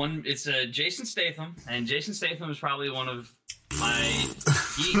 There's just one. It's Jason Statham, and Jason Statham is probably one of my.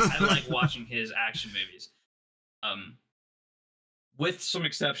 I like watching his action movies. With some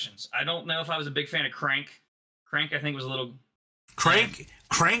exceptions. I don't know if I was a big fan of Crank. Crank, I think, was a little. Crank.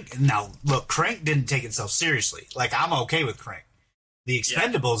 Now look, Crank didn't take itself seriously. Like I'm okay with Crank. The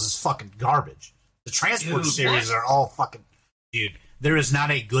Expendables is fucking garbage. The Transport series are all fucking. Dude, there is not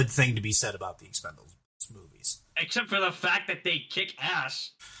a good thing to be said about the Expendables movies. Except for the fact that they kick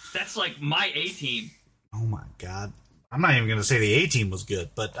ass. That's like my A-team. Oh my god. I'm not even going to say the A-Team was good,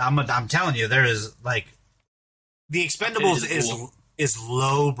 but I'm telling you, there is, like, the Expendables is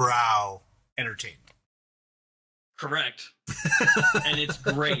lowbrow entertainment. Correct. And it's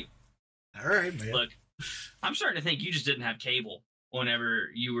great. All right, man. Look, I'm starting to think you just didn't have cable whenever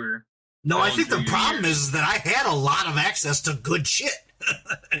you were... No, I think the your problem years. is that I had a lot of access to good shit.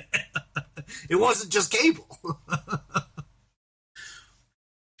 It wasn't just cable.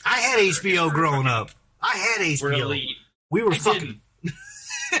 I had HBO growing up. I had HBO. We're elite. We were I fucking...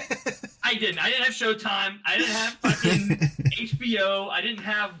 I didn't have Showtime. I didn't have fucking HBO. I didn't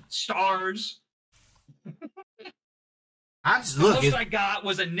have Stars. Look, The most I got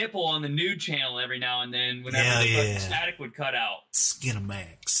was a nipple on the nude channel every now and then whenever the fucking static would cut out.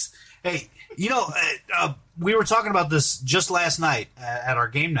 Skinamax. Hey, you know, we were talking about this just last night at our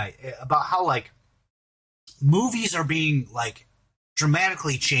game night about how, like, movies are being, like,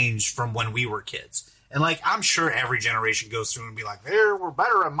 dramatically changed from when we were kids. And, like, I'm sure every generation goes through and be like, there were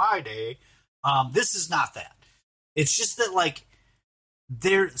better in my day. This is not that. It's just that, like,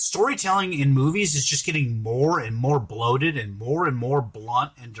 their storytelling in movies is just getting more and more bloated and more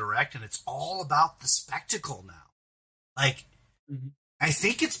blunt and direct, and it's all about the spectacle now. Like, I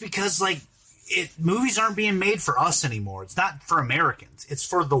think it's because, like, movies aren't being made for us anymore. It's not for Americans. It's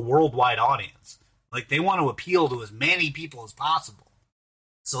for the worldwide audience. Like, they want to appeal to as many people as possible.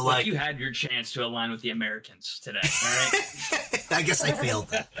 So, Look, like, you had your chance to align with the Americans today, all right? I guess I failed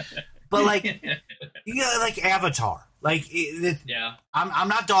that. But, like, you know, like Avatar. Like, yeah. I'm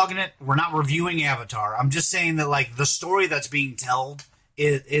not dogging it. We're not reviewing Avatar. I'm just saying that, like, the story that's being told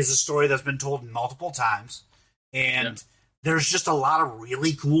is a story that's been told multiple times. And there's just a lot of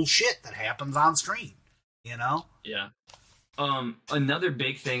really cool shit that happens on screen, you know? Yeah. Another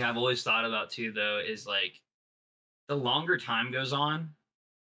big thing I've always thought about, too, though, is, like, the longer time goes on,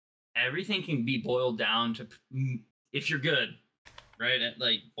 everything can be boiled down to, if you're good, right, at,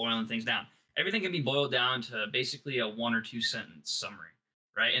 like, boiling things down. Everything can be boiled down to basically a 1 or 2 sentence summary,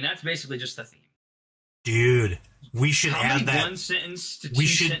 right? And that's basically just the theme. Dude, we should add that. 1 sentence to 2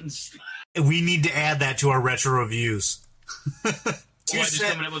 sentence. We need to add that to our retro reviews. Just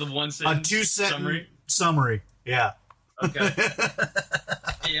coming up with a 1 sentence a 2 summary. Yeah. Okay.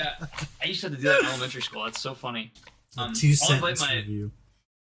 Yeah, I used to have to do that in elementary school. That's so funny. 2 sentence review.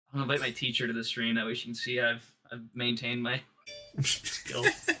 I'm gonna invite my teacher to the stream. That way she can see I've maintained my skill.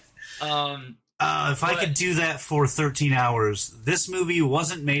 If I could do that for 13 hours, this movie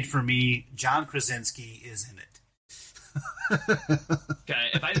wasn't made for me. John Krasinski is in it. Okay,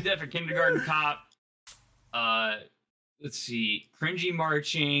 if I did that for Kindergarten Cop, let's see, cringy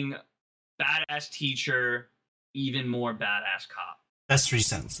marching, badass teacher, even more badass cop. That's 3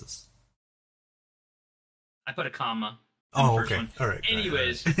 sentences. I put a comma. Oh, okay. All right.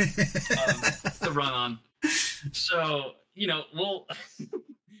 Anyways, the run on. So, you know, well,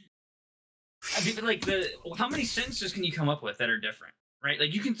 I mean, like, how many sentences can you come up with that are different, right?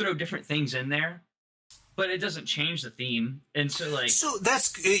 Like, you can throw different things in there, but it doesn't change the theme. And so, like, so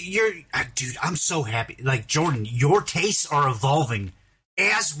that's dude. I'm so happy. Like, Jordan, your tastes are evolving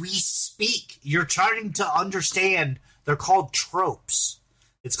as we speak. You're trying to understand. They're called tropes.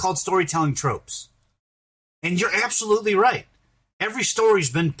 It's called storytelling tropes. And you're absolutely right. Every story's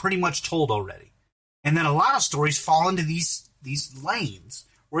been pretty much told already. And then a lot of stories fall into these lanes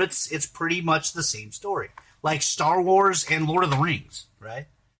where it's pretty much the same story. Like Star Wars and Lord of the Rings, right?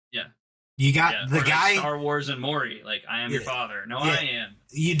 Yeah. You got the guy... Like Star Wars and Maury. Like, I am your father. No, I am.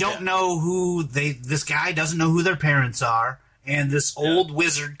 You don't know who this guy doesn't know who their parents are. And this old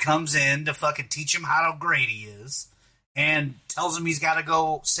wizard comes in to fucking teach him how great he is. And tells him he's got to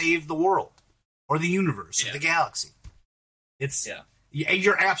go save the world. Or the universe, or the galaxy.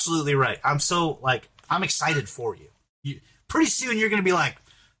 You're absolutely right. I'm so, like, I'm excited for you. Pretty soon you're going to be like,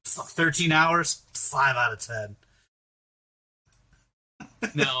 Fuck, 13 hours? 5 out of 10.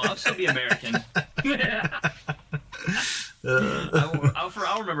 No, I'll still be American. I'll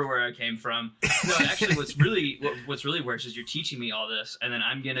remember where I came from. No, actually, what's really worse is you're teaching me all this, and then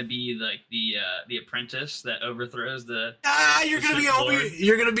I'm gonna be like the apprentice that overthrows the. You're gonna be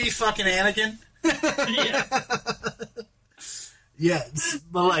You're gonna be fucking Anakin. Yeah. Yeah,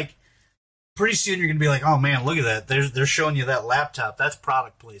 but like, pretty soon you're gonna be like, oh man, look at that. They're showing you that laptop. That's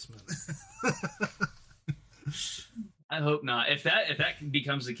product placement. I hope not. If that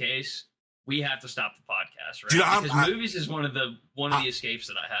becomes the case, we have to stop the podcast, right? Dude, because movies is one of the escapes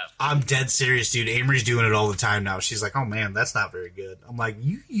that I have. I'm dead serious, dude. Amory's doing it all the time now. She's like, oh man, that's not very good. I'm like,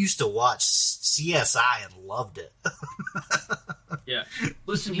 you used to watch CSI and loved it. Yeah.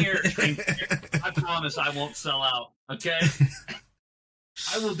 Listen here, I promise I won't sell out, okay?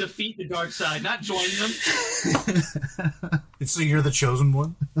 I will defeat the dark side, not join them. So you're the chosen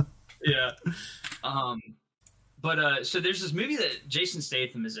one? Yeah. But so there's this movie that Jason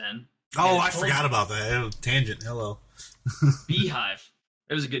Statham is in. Oh, I forgot about that. Tangent. Hello. Beehive.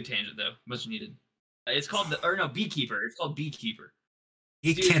 It was a good tangent though. Much needed. It's called Beekeeper. It's called Beekeeper.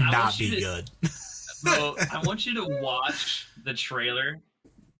 It Dude, cannot be good. Bro, I want you to watch the trailer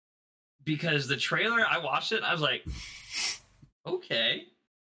because the trailer, I watched it. And I was like, okay,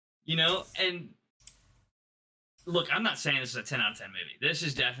 and look, I'm not saying this is a 10 out of 10 movie. This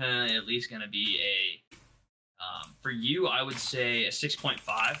is definitely at least going to be for you, I would say a 6.5,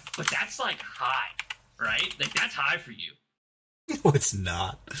 but that's like high, right? Like that's high for you. No, it's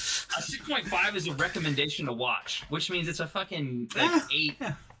not. A 6.5 is a recommendation to watch, which means it's a fucking like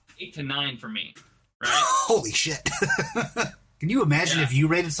 8 to 9 for me, right? Holy shit. Can you imagine if you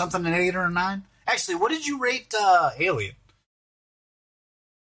rated something an 8 or a 9? Actually, what did you rate Alien?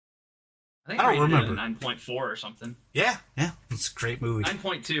 I don't remember. 9.4 or something. Yeah, it's a great movie.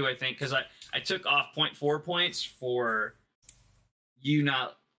 9.2, I think, because I took off 0.4 points for you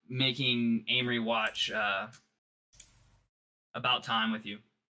not making Amory watch About Time with you.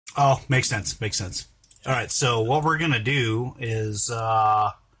 Oh, makes sense. All right, so what we're going to do is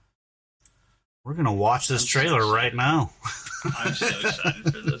we're going to watch this trailer right now. I'm so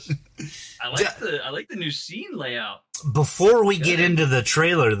excited for this. I like the new scene layout. Before we get into the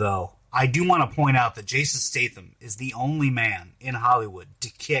trailer, though, I do want to point out that Jason Statham is the only man in Hollywood to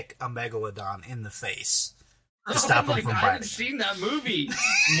kick a megalodon in the face to stop him from biting. I haven't seen that movie.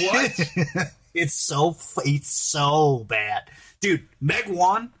 What? It's so bad. Dude, Meg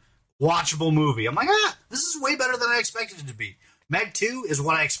 1, watchable movie. I'm like, this is way better than I expected it to be. Meg 2 is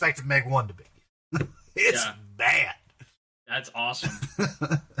what I expected Meg 1 to be. It's bad. That's awesome.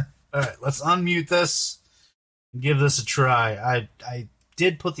 All right, let's unmute this and give this a try. I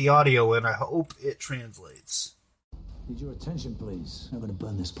did put the audio in. I hope it translates. Need your attention, please. I'm going to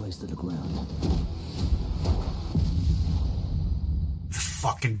burn this place to the ground.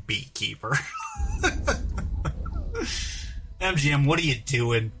 Fucking beekeeper. MGM, what are you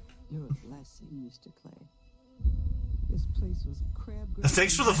doing? You're a lassie, Mr. Clay. This place was a crab.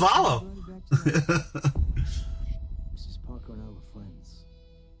 Thanks for the follow. Mrs. Parker and I were friends.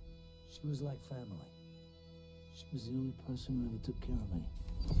 She was like family. She was the only person who ever took care of me.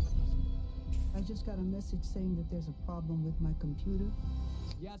 I just got a message saying that there's a problem with my computer.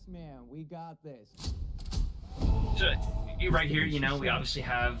 Yes, ma'am. We got this. So, right here, we obviously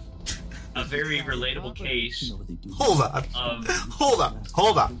have a very relatable case. Hold on.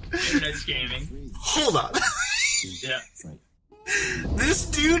 Hold on. Internet scamming. Hold on. Yeah. This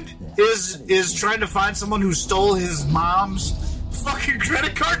dude is trying to find someone who stole his mom's fucking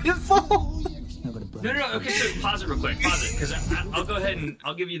credit card info. No. Okay, so pause it real quick. Pause it, because I'll go ahead and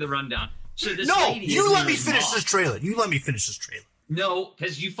I'll give you the rundown. So this lady you let me finish this trailer. You let me finish this trailer. No,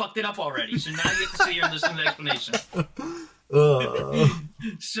 because you fucked it up already. So now you have to sit here and listen to the explanation.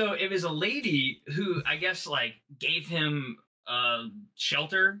 So it was a lady who, I guess, gave him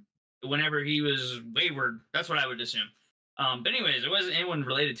shelter whenever he was wayward. That's what I would assume. But anyways, it wasn't anyone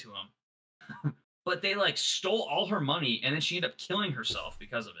related to him. But they, stole all her money, and then she ended up killing herself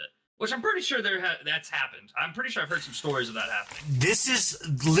because of it. Which I'm pretty sure that's happened. I'm pretty sure I've heard some stories of that happening. This is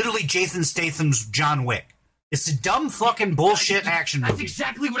literally Jason Statham's John Wick. It's a dumb fucking bullshit action movie. That's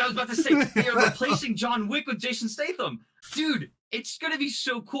exactly what I was about to say. They are replacing John Wick with Jason Statham. Dude, it's going to be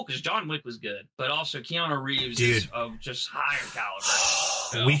so cool because John Wick was good, but also Keanu Reeves is of just higher caliber.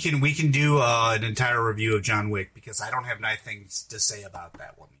 So. We can do an entire review of John Wick because I don't have nice things to say about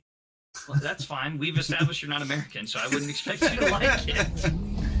that one. Well, that's fine. We've established you're not American, so I wouldn't expect you to like it.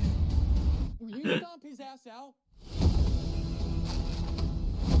 You stomp his ass out.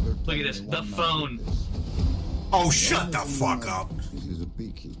 Look at this. The phone. Oh, shut the fuck up. He's a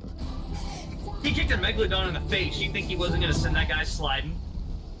beekeeper. He kicked a megalodon in the face. You think he wasn't going to send that guy sliding?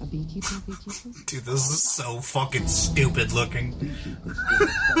 A beekeeper? Dude, this is so fucking stupid looking.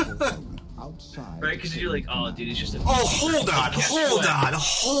 Outside. Right? Because you're like, oh, dude, he's just a... Oh, hold on.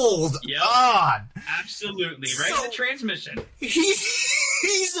 Yep. on. Absolutely. Right So- in the transmission.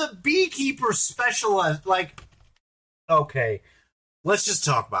 He's a beekeeper specialist. Like, okay, let's just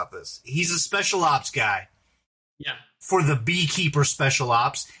talk about this. He's a special ops guy Yeah. for the beekeeper special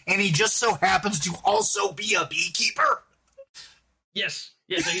ops, and he just so happens to also be a beekeeper. Yes.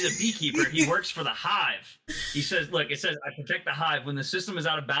 Yeah, so he's a beekeeper. He works for the hive. He says, look, it says, I protect the hive when the system is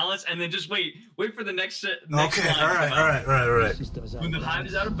out of balance, and then just wait for the next Okay, line all to come out. right. When the hive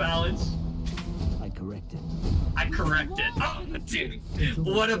is out of balance, I correct it. I correct it. Oh, dude,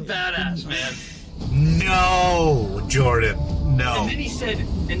 what a badass, man. No, Jordan, no. And then he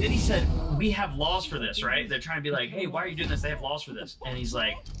said, we have laws for this, right? They're trying to be like, hey, why are you doing this? They have laws for this. And he's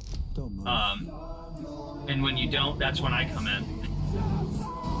like, Don't move. and when you don't, that's when I come in.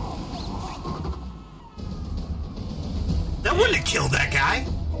 That wouldn't have killed that guy.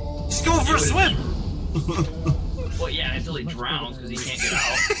 He's going for a swim. Well, yeah, until he drowns because he can't get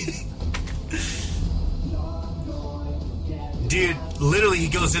out. Dude, literally, he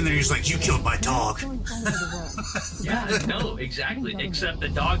goes in there. He's like, "You killed my dog." Yeah, no, exactly. Except the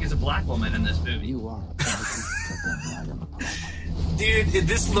dog is a black woman in this movie. You are. Dude,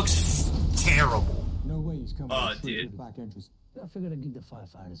 this looks terrible. No way he's coming Oh, straight to dude. the back entrance. I figured I'd give the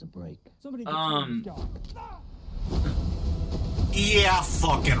firefighters a break. Somebody get Um, this dog. Yeah,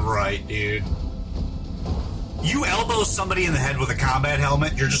 fucking right, dude. You elbow somebody in the head with a combat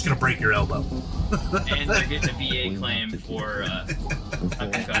helmet, you're just gonna break your elbow. And they're getting a VA claim for a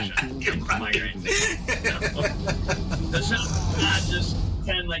concussion and migraine. No. That's not just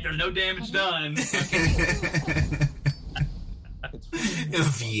pretend like there's no damage done. A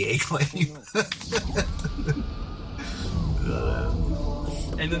VA claim.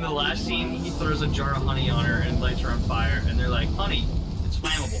 And then the last scene, he throws a jar of honey on her and lights her on fire. And they're like, honey, it's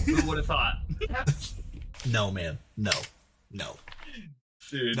flammable. Who would have thought? No, man. No.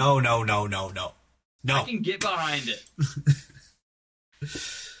 Dude, No. I can get behind it.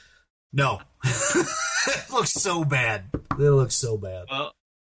 No. It looks so bad. It looks so bad. Well,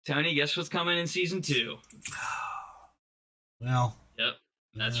 Tony, guess what's coming in season 2? Well. Yep,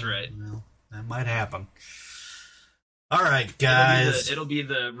 that's right. Well, that might happen. All right, guys. It'll be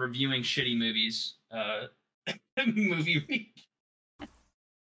the reviewing shitty movies movie week.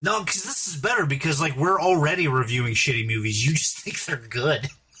 No, because this is better because, like, we're already reviewing shitty movies. You just think they're good.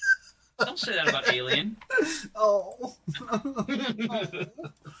 Don't say that about Alien. Oh.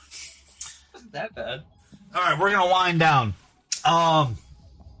 Wasn't that bad. All right, we're going to wind down.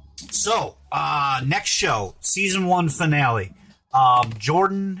 So, next show, season 1 finale.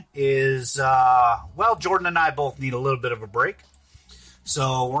 Jordan is, Jordan and I both need a little bit of a break.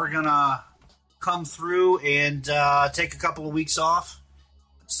 So we're going to come through and take a couple of weeks off.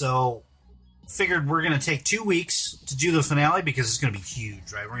 So figured we're going to take 2 weeks to do the finale because it's going to be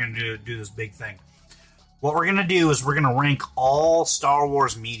huge, right? We're going to do this big thing. What we're going to do is we're going to rank all Star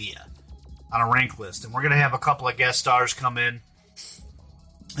Wars media on a rank list. And we're going to have a couple of guest stars come in.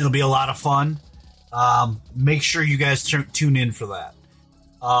 It'll be a lot of fun. Make sure you guys tune in for that.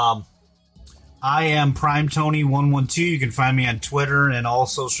 I am Prime Tony 112. You can find me on Twitter and all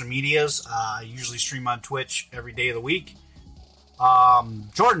social medias. I usually stream on Twitch every day of the week.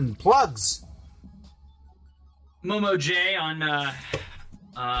 Jordan, plugs. Momo J on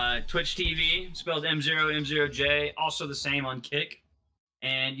Twitch TV, spelled M0M0J. Also the same on Kick.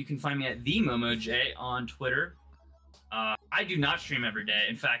 And you can find me at the Momo J on Twitter. I do not stream every day.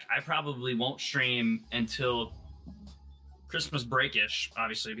 In fact, I probably won't stream until Christmas break-ish,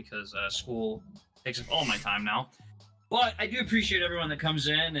 obviously, because school takes up all my time now. But I do appreciate everyone that comes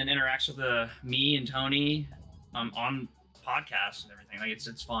in and interacts with me and Tony on podcasts and everything. Like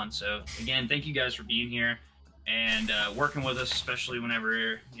it's fun. So again, thank you guys for being here and working with us, especially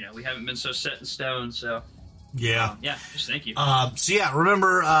whenever we haven't been so set in stone. So Yeah. Just thank you.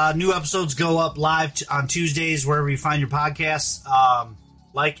 Remember, new episodes go up live on Tuesdays wherever you find your podcasts.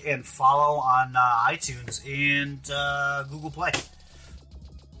 Like and follow on iTunes and Google Play.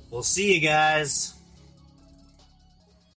 We'll see you guys.